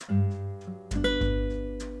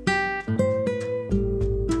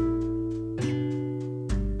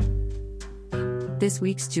This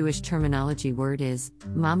week's Jewish terminology word is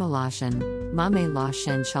Mama loshen, Mame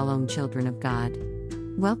loshen Shalom, children of God.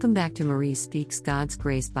 Welcome back to Marie Speaks God's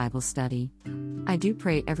Grace Bible Study. I do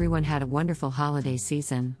pray everyone had a wonderful holiday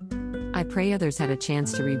season. I pray others had a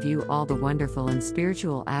chance to review all the wonderful and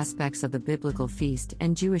spiritual aspects of the biblical feast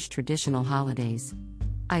and Jewish traditional holidays.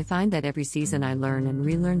 I find that every season I learn and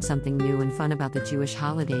relearn something new and fun about the Jewish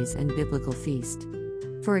holidays and biblical feast.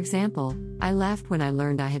 For example, I laughed when I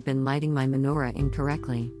learned I had been lighting my menorah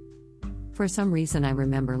incorrectly. For some reason I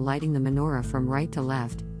remember lighting the menorah from right to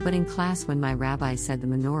left, but in class when my rabbi said the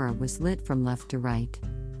menorah was lit from left to right.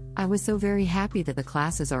 I was so very happy that the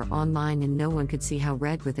classes are online and no one could see how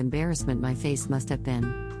red with embarrassment my face must have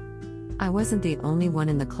been. I wasn't the only one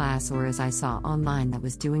in the class or as I saw online that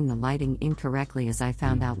was doing the lighting incorrectly, as I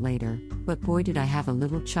found out later, but boy did I have a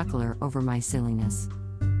little chuckler over my silliness.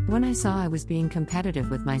 When I saw I was being competitive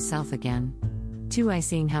with myself again. 2. I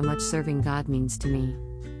seeing how much serving God means to me.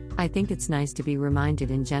 I think it's nice to be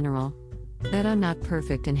reminded in general that I'm not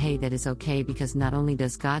perfect, and hey, that is okay, because not only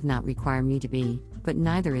does God not require me to be, but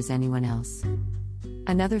neither is anyone else.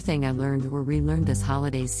 Another thing I learned or relearned this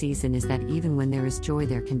holiday season is that even when there is joy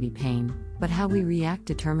there can be pain, but how we react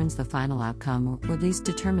determines the final outcome, or at least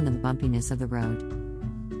determine the bumpiness of the road.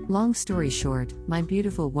 Long story short, my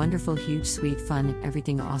beautiful, wonderful, huge, sweet, fun,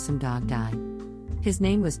 everything awesome dog died. His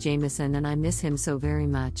name was Jameson and I miss him so very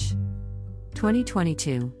much.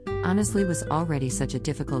 2022, honestly, was already such a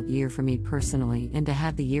difficult year for me personally, and to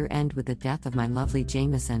have the year end with the death of my lovely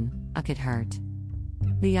Jameson, it hurt.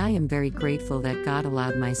 I am very grateful that God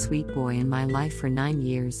allowed my sweet boy in my life for 9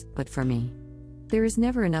 years, but for me, there is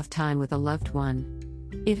never enough time with a loved one.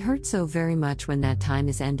 It hurts so very much when that time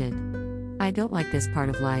is ended. I don't like this part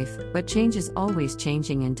of life, but change is always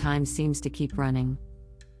changing and time seems to keep running.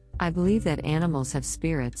 I believe that animals have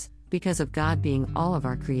spirits, because of God being all of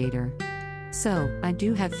our creator. So, I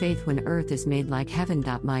do have faith when earth is made like heaven.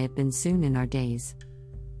 Might have been soon in our days.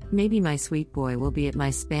 Maybe my sweet boy will be at my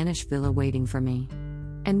Spanish villa waiting for me.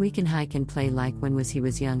 And we can hike and play like when he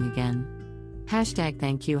was young again.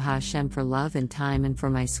 Thank you Hashem for love and time, and for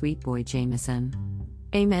my sweet boy Jameson.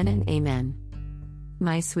 Amen and amen.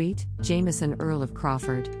 My sweet Jameson, Earl of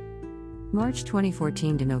Crawford. March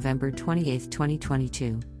 2014 to November 28,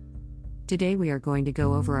 2022. Today we are going to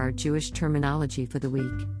go over our Jewish terminology for the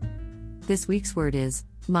week. This week's word is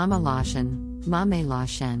Mama loshen, Mame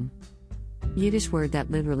loshen. Yiddish word that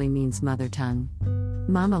literally means mother tongue.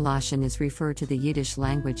 Mama loshen is referred to the Yiddish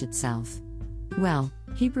language itself. Well,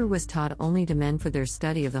 Hebrew was taught only to men for their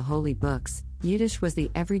study of the holy books. Yiddish was the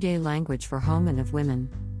everyday language for home and of women.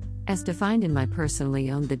 As defined in my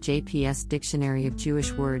personally owned The JPS Dictionary of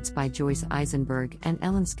Jewish Words by Joyce Eisenberg and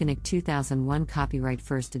Ellen Skinnick 2001 copyright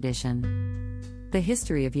first edition. The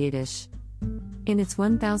history of Yiddish. In its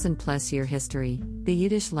 1,000-plus year history, the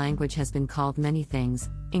Yiddish language has been called many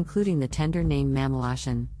things, including the tender name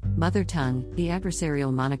Mamaloshen, mother tongue, the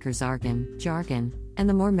adversarial moniker jargon, and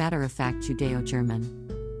the more matter-of-fact Judeo-German.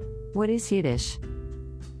 What is Yiddish?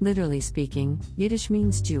 Literally speaking, Yiddish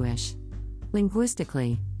means Jewish.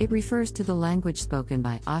 Linguistically, it refers to the language spoken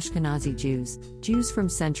by Ashkenazi Jews, Jews from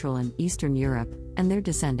Central and Eastern Europe, and their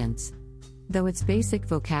descendants. Though its basic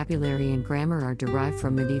vocabulary and grammar are derived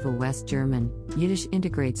from medieval West German, Yiddish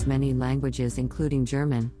integrates many languages including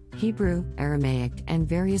German, Hebrew, Aramaic, and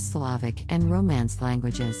various Slavic and Romance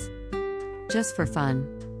languages. Just for fun.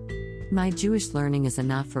 My Jewish learning is a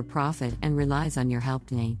not-for-profit and relies on your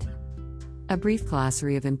help, Nate. A brief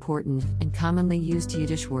glossary of important and commonly used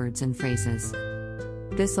Yiddish words and phrases.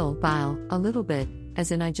 Bissel, bile, a little bit,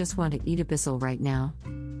 as in I just want to eat a bissel right now.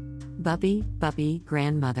 Bubby,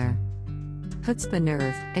 grandmother. Chutzpah,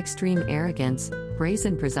 nerve, extreme arrogance,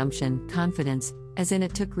 brazen presumption, confidence, as in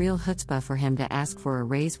it took real chutzpah for him to ask for a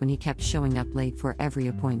raise when he kept showing up late for every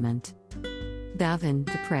appointment. Daven,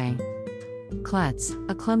 to pray. Klutz,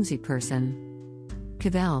 a clumsy person.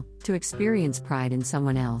 Kavel, to experience pride in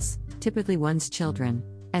someone else, typically one's children,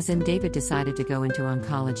 as in David decided to go into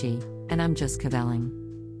oncology, and I'm just cavelling.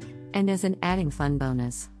 And as an adding fun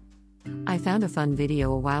bonus. I found a fun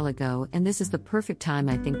video a while ago, and this is the perfect time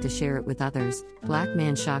I think to share it with others. Black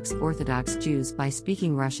man shocks Orthodox Jews by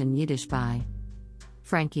speaking Russian Yiddish by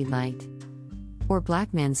Frankie Light. Or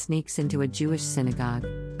black man sneaks into a Jewish synagogue.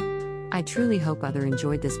 I truly hope others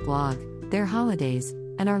enjoyed this blog, their holidays,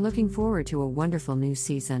 and are looking forward to a wonderful new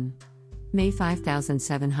season. May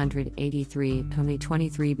 5783,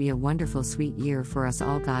 2023 be a wonderful sweet year for us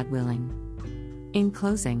all, God willing. In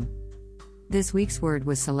closing, this week's word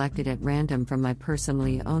was selected at random from my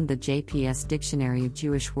personally owned The JPS Dictionary of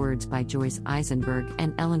Jewish Words by Joyce Eisenberg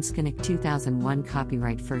and Ellen Skinnick 2001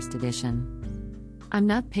 copyright first edition. I'm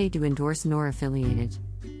not paid to endorse nor affiliated.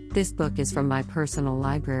 This book is from my personal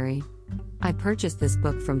library. I purchased this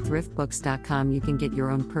book from thriftbooks.com. You can get your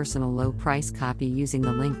own personal low-price copy using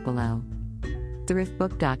the link below.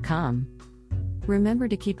 thriftbook.com. Remember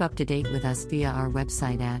to keep up to date with us via our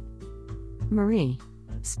website at Marie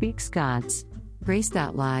Speaks God's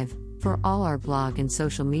Grace.live for all our blog and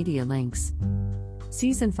social media links.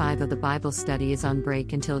 Season 5 of the Bible study is on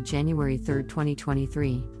break until January 3,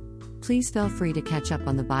 2023. Please feel free to catch up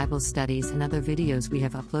on the Bible studies and other videos we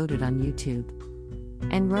have uploaded on YouTube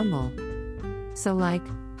and Rumble. So like,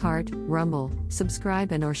 heart, Rumble,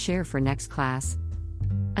 subscribe and or share for next class.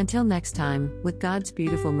 Until next time, with God's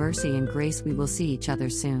beautiful mercy and grace we will see each other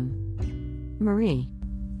soon. Marie.